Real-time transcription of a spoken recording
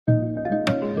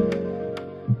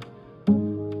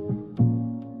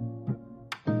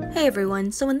Hey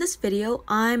everyone, so in this video,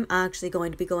 I'm actually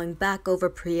going to be going back over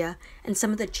Priya and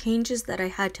some of the changes that I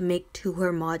had to make to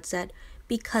her mod set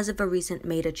because of a recent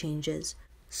meta changes.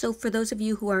 So for those of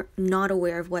you who are not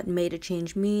aware of what meta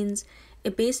change means,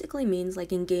 it basically means,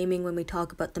 like in gaming when we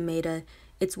talk about the meta,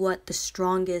 it's what the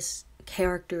strongest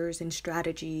characters and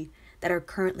strategy that are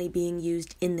currently being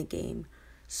used in the game.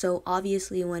 So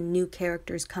obviously when new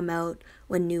characters come out,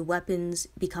 when new weapons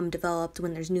become developed,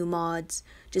 when there's new mods,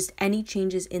 just any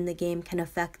changes in the game can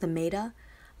affect the meta.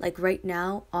 Like right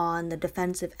now on the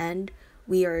defensive end,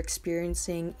 we are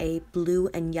experiencing a blue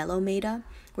and yellow meta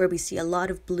where we see a lot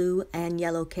of blue and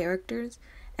yellow characters.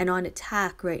 And on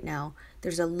attack right now,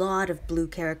 there's a lot of blue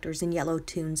characters and yellow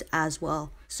toons as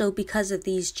well. So because of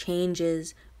these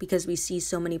changes, because we see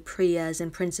so many Priyas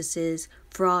and princesses,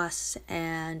 Frosts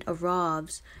and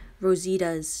Aravs,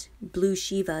 Rositas, blue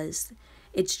Shivas,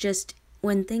 it's just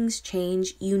when things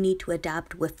change, you need to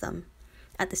adapt with them.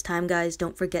 At this time, guys,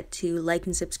 don't forget to like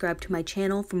and subscribe to my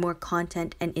channel for more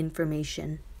content and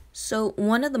information. So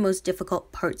one of the most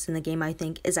difficult parts in the game, I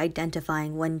think, is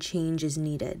identifying when change is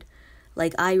needed.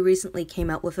 Like, I recently came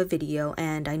out with a video,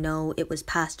 and I know it was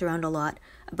passed around a lot,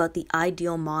 about the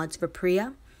ideal mods for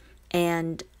Priya,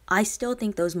 and I still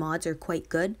think those mods are quite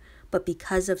good, but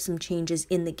because of some changes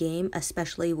in the game,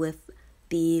 especially with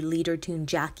the leader toon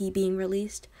Jackie being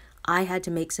released, I had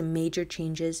to make some major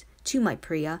changes to my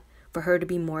Priya for her to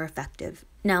be more effective.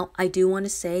 Now, I do want to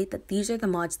say that these are the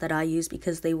mods that I use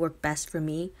because they work best for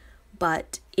me,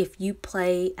 but if you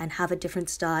play and have a different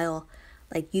style,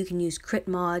 like you can use crit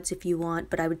mods if you want,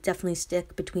 but I would definitely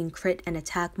stick between crit and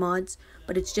attack mods,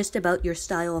 but it's just about your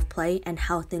style of play and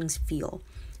how things feel.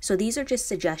 So these are just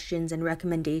suggestions and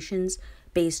recommendations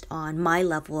based on my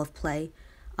level of play.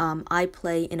 I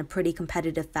play in a pretty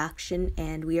competitive faction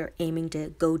and we are aiming to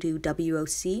go to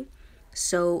WOC.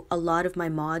 So a lot of my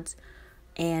mods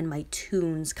and my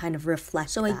toons kind of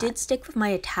reflect that. I did stick with my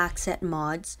attack set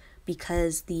mods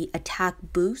because the attack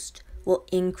boost will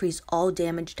increase all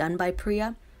damage done by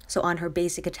Priya. So on her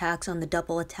basic attacks on the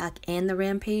double attack and the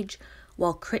rampage,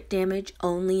 while crit damage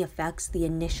only affects the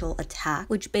initial attack,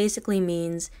 which basically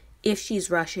means if she's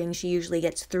rushing, she usually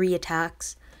gets 3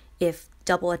 attacks. If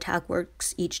double attack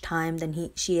works each time,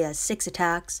 then she has 6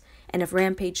 attacks. And if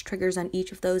rampage triggers on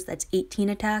each of those, that's 18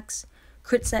 attacks.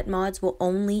 Crit set mods will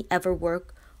only ever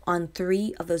work on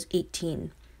 3 of those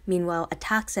 18. Meanwhile,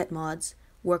 attack set mods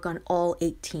work on all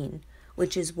 18,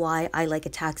 which is why I like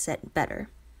attack set better.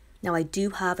 Now I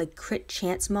do have a crit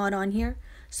chance mod on here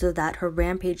so that her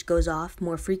rampage goes off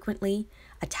more frequently,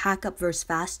 attack up versus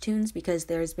fast toons because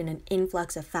there's been an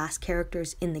influx of fast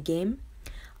characters in the game.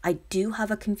 I do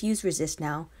have a confuse resist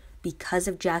now because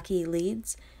of Jackie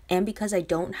leads and because I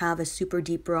don't have a super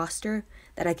deep roster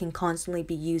that I can constantly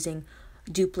be using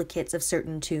duplicates of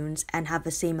certain toons and have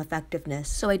the same effectiveness.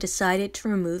 So I decided to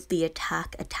remove the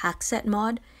attack set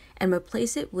mod and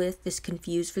replace it with this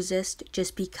confuse resist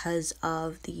just because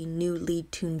of the new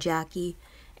lead toon Jackie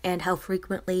and how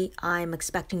frequently I'm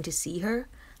expecting to see her.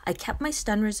 I kept my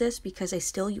stun resist because I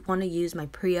still want to use my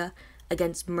Priya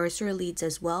against Mercer leads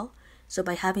as well. So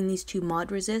by having these 2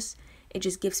 mod resists, it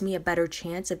just gives me a better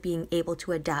chance of being able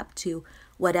to adapt to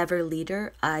whatever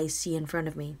leader I see in front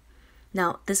of me.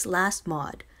 Now, this last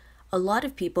mod, a lot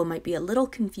of people might be a little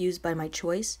confused by my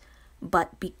choice,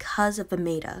 but because of the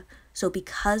meta, so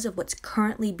because of what's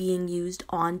currently being used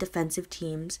on defensive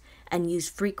teams and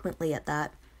used frequently at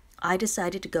that, I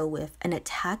decided to go with an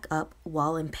attack up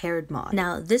while impaired mod.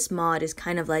 Now, this mod is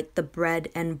kind of like the bread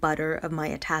and butter of my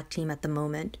attack team at the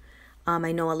moment.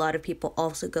 I know a lot of people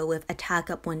also go with attack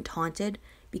up when taunted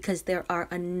because there are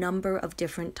a number of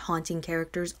different taunting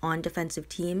characters on defensive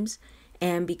teams,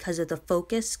 and because of the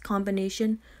focus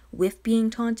combination with being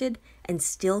taunted and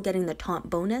still getting the taunt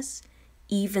bonus,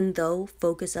 even though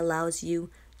focus allows you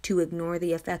to ignore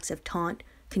the effects of taunt,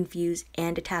 confuse,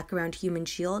 and attack around human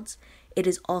shields, it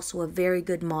is also a very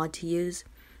good mod to use.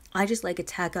 I just like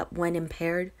attack up when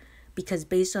impaired because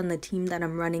based on the team that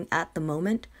I'm running at the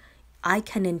moment, I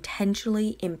can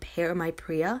intentionally impair my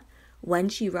Priya when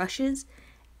she rushes,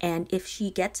 and if she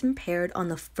gets impaired on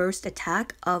the first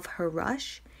attack of her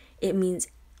rush, it means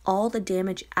all the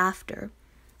damage after,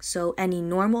 so any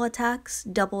normal attacks,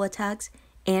 double attacks,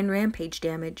 and rampage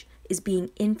damage is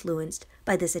being influenced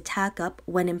by this attack up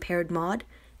when impaired mod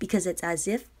because it's as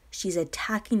if she's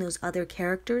attacking those other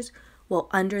characters while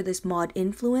under this mod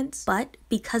influence, but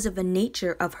because of the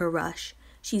nature of her rush,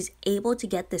 she's able to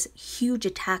get this huge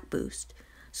attack boost.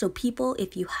 So people,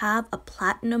 if you have a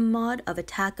platinum mod of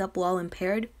attack up while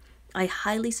impaired, I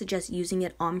highly suggest using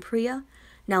it on Priya.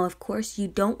 Now, of course, you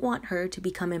don't want her to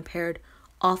become impaired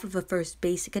off of a first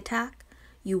basic attack.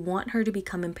 you want her to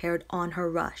become impaired on her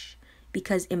rush,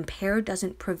 because impaired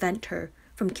doesn't prevent her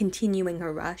from continuing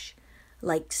her rush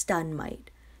like stun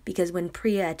might. Because when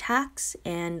Priya attacks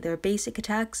and their basic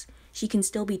attacks, she can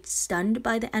still be stunned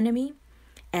by the enemy,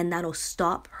 and that'll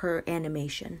stop her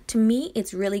animation. To me,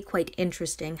 it's really quite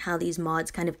interesting how these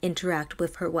mods kind of interact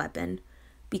with her weapon,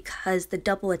 because the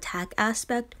double attack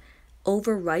aspect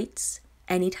overwrites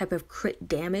any type of crit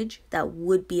damage that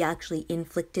would be actually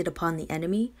inflicted upon the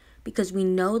enemy, because we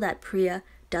know that Priya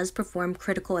does perform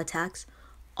critical attacks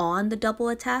on the double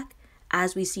attack,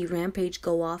 as we see Rampage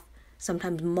go off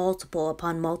sometimes multiple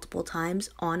upon multiple times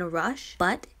on a rush,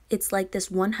 but it's like this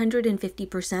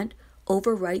 150%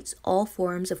 overwrites all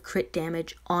forms of crit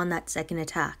damage on that second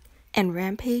attack. And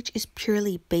Rampage is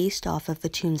purely based off of the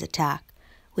toon's attack,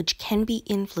 which can be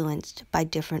influenced by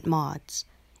different mods.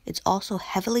 It's also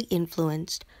heavily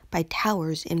influenced by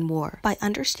towers in war. By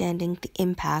understanding the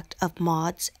impact of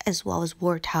mods as well as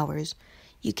war towers,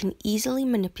 you can easily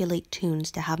manipulate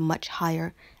toons to have much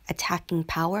higher attacking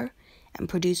power and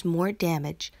produce more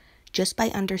damage just by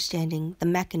understanding the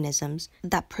mechanisms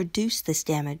that produce this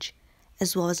damage,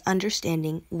 as well as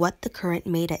understanding what the current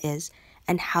meta is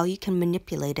and how you can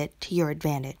manipulate it to your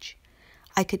advantage.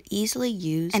 I could easily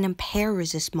use an impair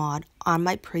resist mod on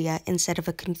my Priya instead of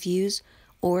a confuse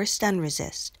or stun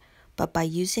resist, but by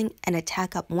using an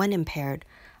attack up when impaired,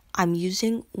 I'm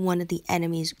using one of the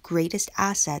enemy's greatest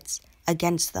assets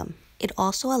against them. It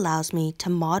also allows me to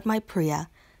mod my Priya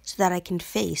so that I can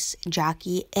face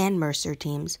Jackie and Mercer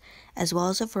teams, as well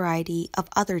as a variety of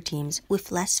other teams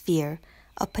with less fear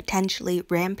of potentially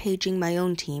rampaging my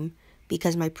own team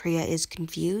because my Priya is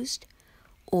confused,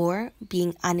 or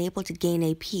being unable to gain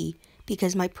AP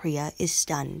because my Priya is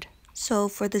stunned. So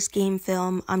for this game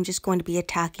film, I'm just going to be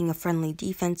attacking a friendly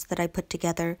defense that I put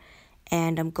together,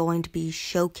 and I'm going to be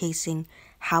showcasing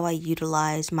how I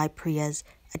utilize my Priya's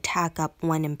attack up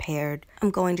when impaired. I'm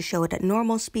going to show it at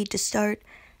normal speed to start,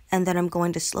 and then I'm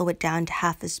going to slow it down to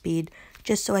half the speed,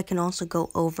 just so I can also go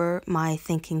over my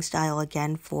thinking style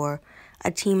again for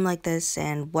a team like this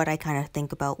and what I kind of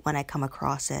think about when I come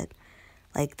across it.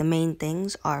 Like, the main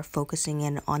things are focusing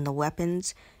in on the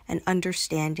weapons and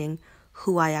understanding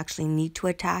who I actually need to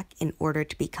attack in order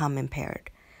to become impaired.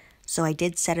 So I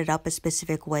did set it up a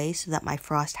specific way so that my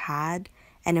Frost had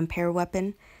an impair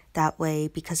weapon. That way,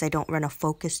 because I don't run a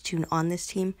focus toon on this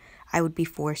team, I would be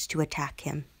forced to attack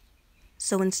him.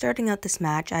 So in starting out this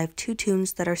match, I have two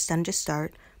toons that are stunned to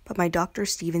start, but my Dr.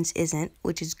 Stevens isn't,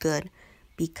 which is good,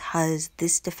 because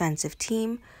this defensive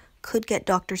team could get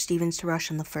Dr. Stevens to rush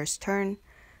on the first turn.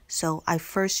 So I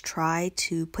first try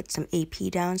to put some AP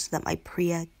down so that my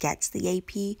Priya gets the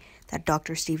AP that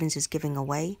Dr. Stevens is giving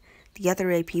away. The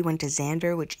other AP went to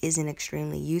Xander, which isn't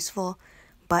extremely useful,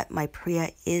 but my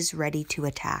Priya is ready to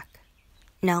attack.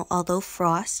 Now, although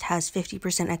Frost has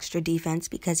 50% extra defense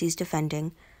because he's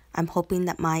defending, I'm hoping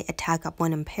that my attack up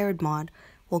when impaired mod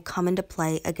will come into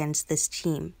play against this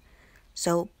team.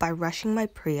 So by rushing my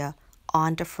Priya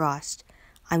onto Frost,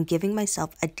 I'm giving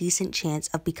myself a decent chance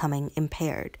of becoming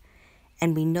impaired.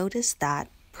 And we notice that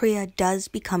Priya does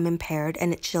become impaired,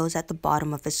 and it shows at the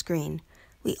bottom of the screen.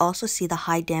 We also see the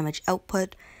high damage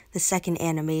output, the second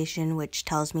animation, which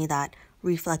tells me that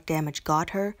reflect damage got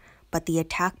her, but the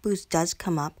attack boost does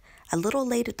come up a little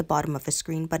late at the bottom of the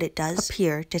screen, but it does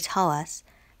appear to tell us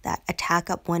that attack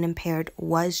up when impaired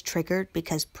was triggered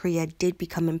because Priya did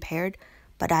become impaired,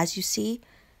 but as you see,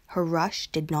 her rush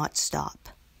did not stop.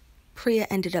 Priya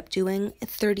ended up doing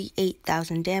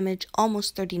 38,000 damage,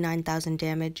 almost 39,000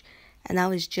 damage, and that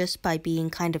was just by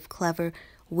being kind of clever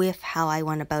with how I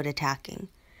went about attacking.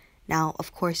 Now,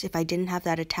 of course, if I didn't have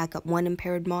that attack up when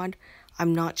impaired mod,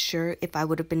 I'm not sure if I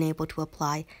would have been able to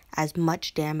apply as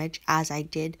much damage as I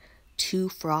did to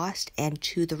Frost and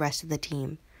to the rest of the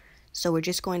team. So we're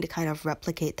just going to kind of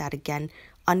replicate that again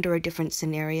under a different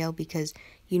scenario, because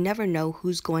you never know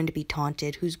who's going to be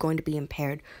taunted, who's going to be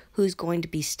impaired, who's going to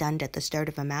be stunned at the start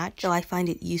of a match. So I find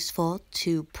it useful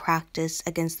to practice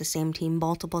against the same team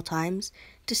multiple times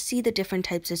to see the different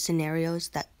types of scenarios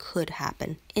that could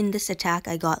happen. In this attack,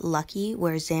 I got lucky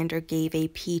where Xander gave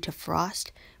AP to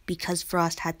Frost. Because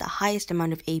Frost had the highest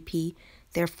amount of AP,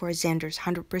 therefore Xander's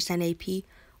 100% AP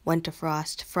went to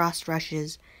Frost. Frost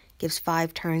rushes, gives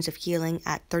 5 turns of healing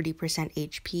at 30%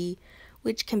 HP,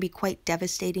 which can be quite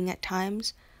devastating at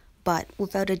times, but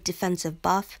without a defensive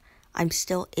buff, I'm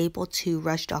still able to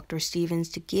rush Dr. Stevens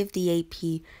to give the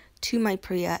AP to my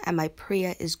Priya, and my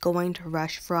Priya is going to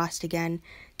rush Frost again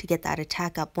to get that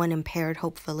attack up when impaired,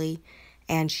 hopefully,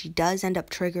 and she does end up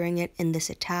triggering it in this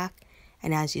attack,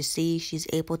 and as you see, she's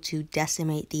able to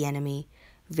decimate the enemy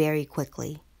very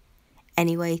quickly.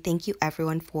 Anyway, thank you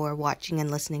everyone for watching and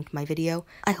listening to my video.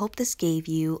 I hope this gave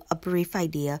you a brief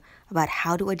idea about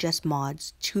how to adjust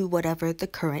mods to whatever the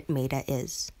current meta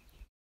is.